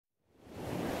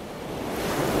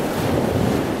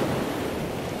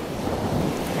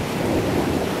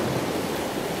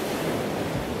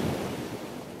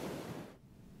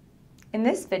In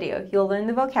this video, you'll learn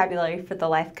the vocabulary for the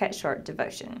Life Cut Short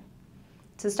devotion.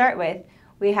 To start with,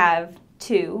 we have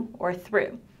to or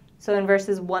through. So in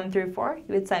verses 1 through 4,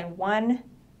 you would sign 1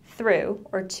 through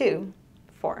or 2,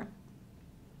 4.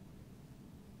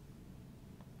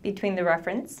 Between the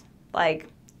reference, like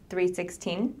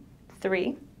 3:16,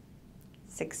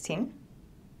 3:16.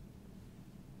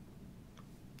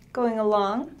 Going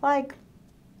along, like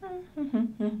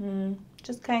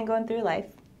just kind of going through life.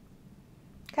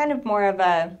 Kind of more of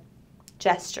a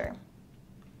gesture.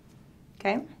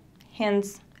 Okay?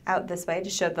 Hands out this way to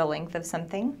show the length of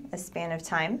something, a span of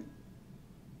time.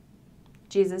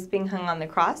 Jesus being hung on the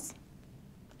cross,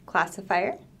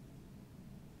 classifier.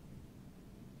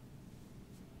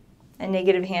 A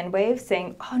negative hand wave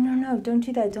saying, oh, no, don't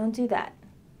do that, don't do that.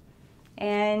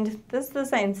 And this is the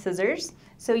sign scissors,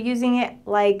 so using it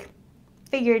like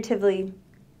figuratively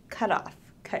cut off,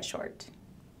 cut short.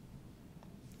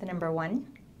 The number 1,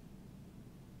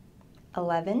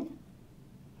 11,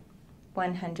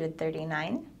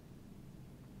 139,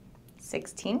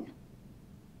 16,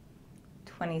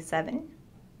 27,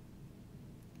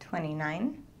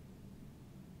 29,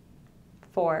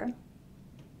 4,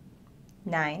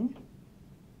 9,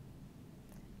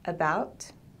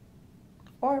 about,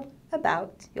 or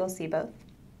about, you'll see both,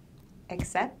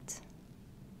 except,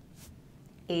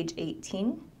 age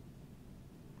 18,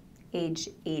 age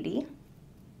 80,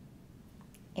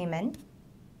 amen,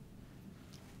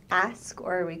 ask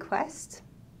or request,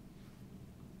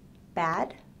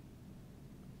 bad,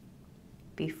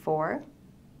 before,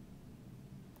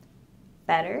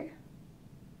 better,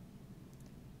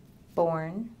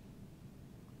 born,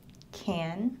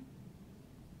 can,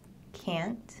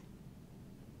 can't,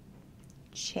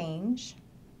 change,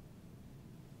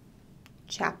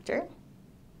 chapter,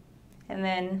 and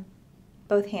then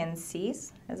both hands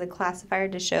seize as a classifier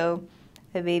to show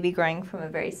a baby growing from a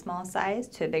very small size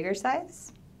to a bigger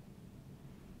size.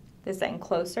 This sign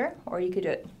closer, or you could do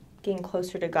it getting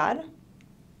closer to God.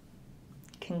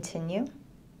 Continue.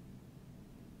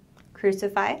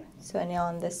 Crucify, so a nail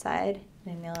on this side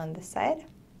and a nail on this side.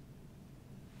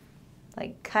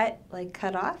 Like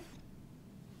cut off.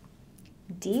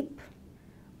 Deep,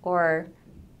 or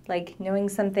like knowing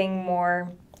something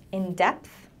more in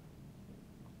depth.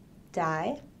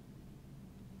 Die.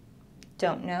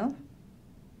 Don't know.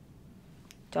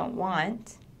 Don't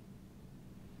want.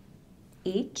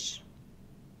 Each.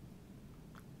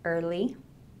 Early.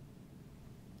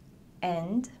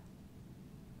 End.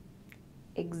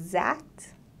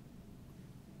 Exact.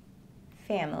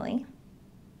 Family.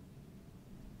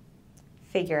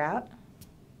 Figure out.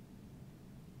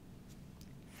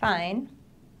 Fine.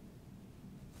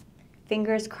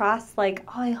 Fingers crossed like,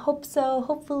 oh, I hope so,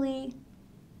 hopefully.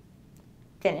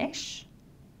 Finish.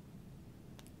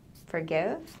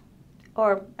 Forgive.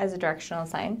 Or as a directional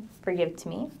sign, forgive to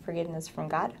me, forgiveness from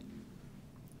God.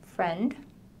 Friend.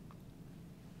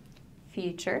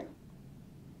 Future.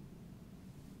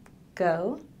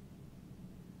 Go.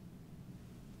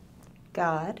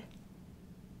 God.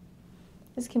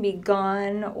 This can be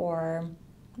gone or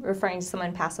referring to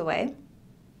someone pass away.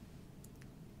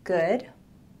 Good.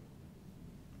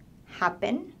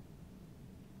 Happen.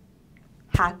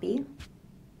 Happy.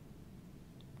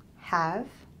 Have.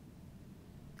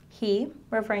 He,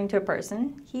 referring to a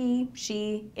person. He,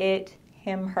 she, it,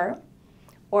 him, her.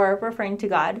 Or referring to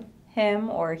God, him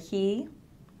or he,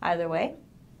 either way.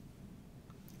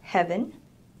 Heaven.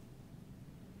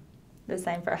 The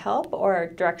sign for help,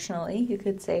 or directionally, you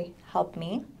could say, help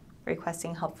me,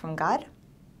 requesting help from God.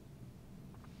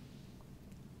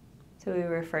 So we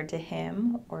refer to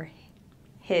him or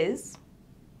his.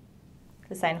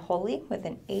 The sign holy with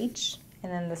an H,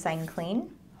 and then the sign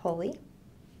clean, holy.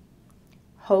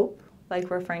 Hope, like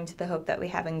referring to the hope that we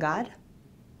have in God.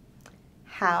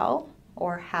 How,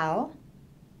 or how.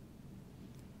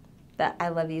 The I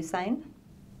love you sign,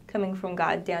 coming from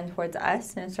God down towards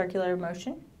us in a circular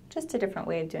motion. Just a different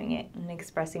way of doing it and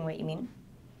expressing what you mean.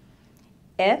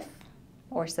 If,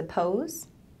 or suppose.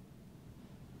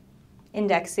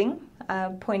 Indexing,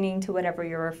 pointing to whatever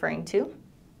you're referring to.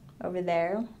 Over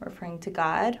there, referring to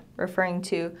God, referring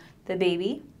to the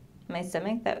baby in my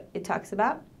stomach that it talks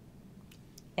about.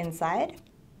 Inside.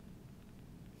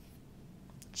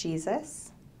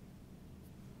 Jesus.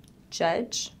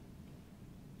 Judge,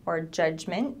 or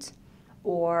judgment,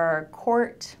 or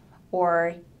court,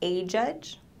 or a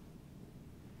judge.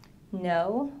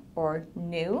 No, or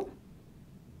new.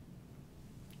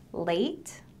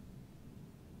 Late.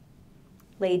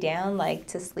 Lay down, like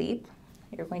to sleep.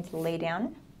 You're going to lay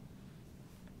down.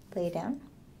 Lay down.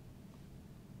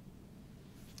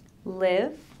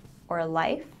 Live, or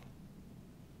life.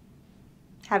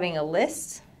 having a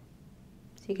list.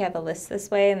 So you can have a list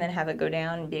this way and then have it go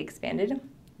down and be expanded.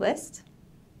 List.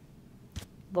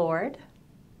 Lord.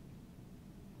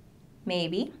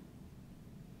 Maybe.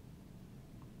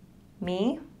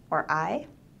 Me or I.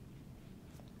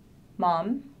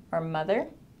 Mom or mother.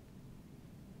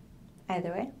 Either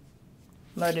way.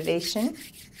 Motivation.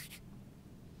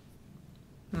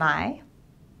 My.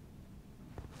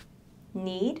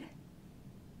 Need.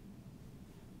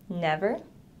 Never.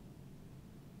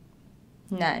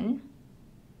 None.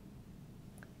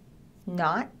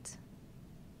 Not.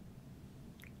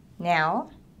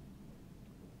 Now.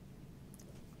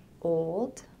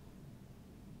 Old.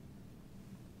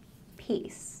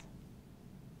 Peace.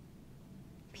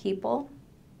 People.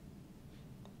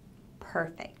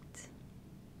 Perfect.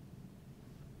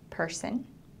 Person.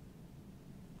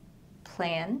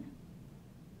 Plan.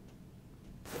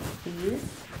 Please.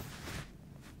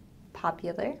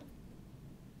 Popular.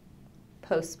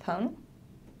 Postpone.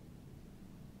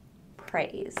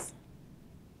 Praise.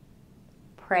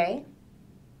 Pray.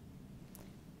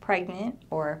 Pregnant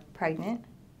or pregnant.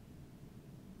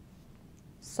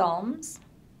 Psalms.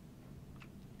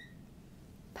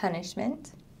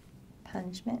 Punishment.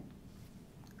 Punishment.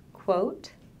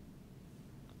 Quote.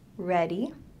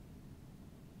 Ready.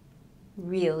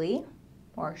 Really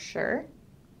or sure.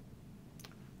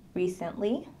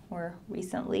 Recently or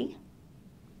recently.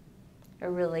 A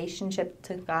relationship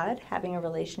to God, having a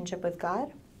relationship with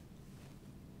God.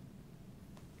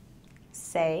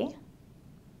 Say.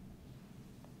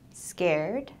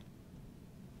 Scared.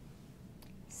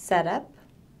 Set up.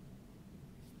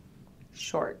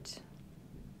 Short.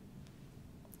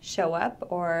 Show up,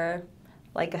 or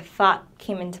like a thought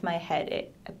came into my head,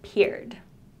 it appeared.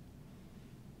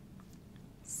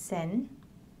 Sin.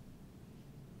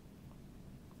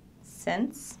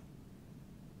 Since.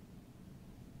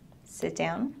 Sit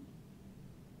down.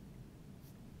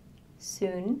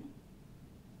 Soon.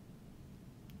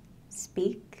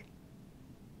 Speak.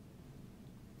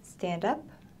 Stand up.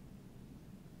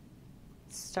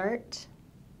 Start.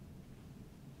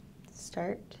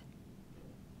 Start.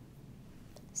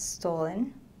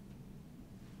 Stolen.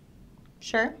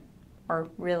 Sure or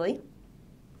really.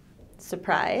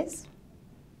 Surprise.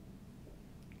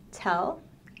 Tell.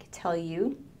 I could tell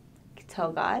you. I could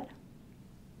tell God.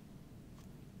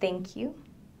 Thank you.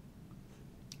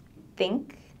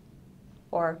 Think,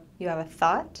 or you have a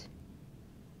thought.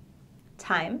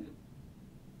 Time.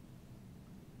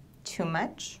 Too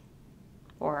much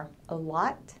or a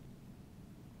lot.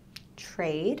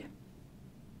 Trade.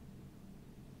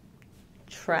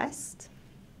 Trust.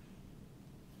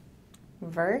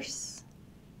 Verse.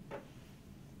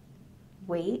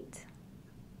 Wait.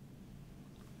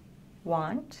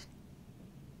 Want.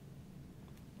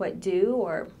 What do,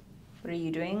 or what are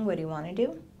you doing? What do you want to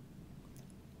do?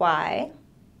 Why.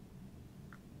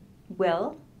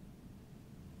 Will.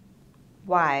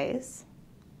 Wise.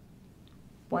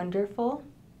 Wonderful.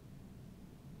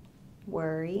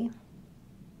 Worry.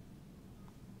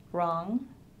 Wrong.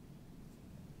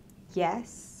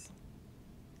 Yes.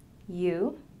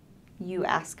 You. You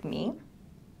ask me.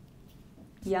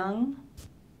 Young.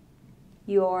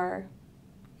 Your.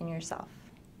 And yourself.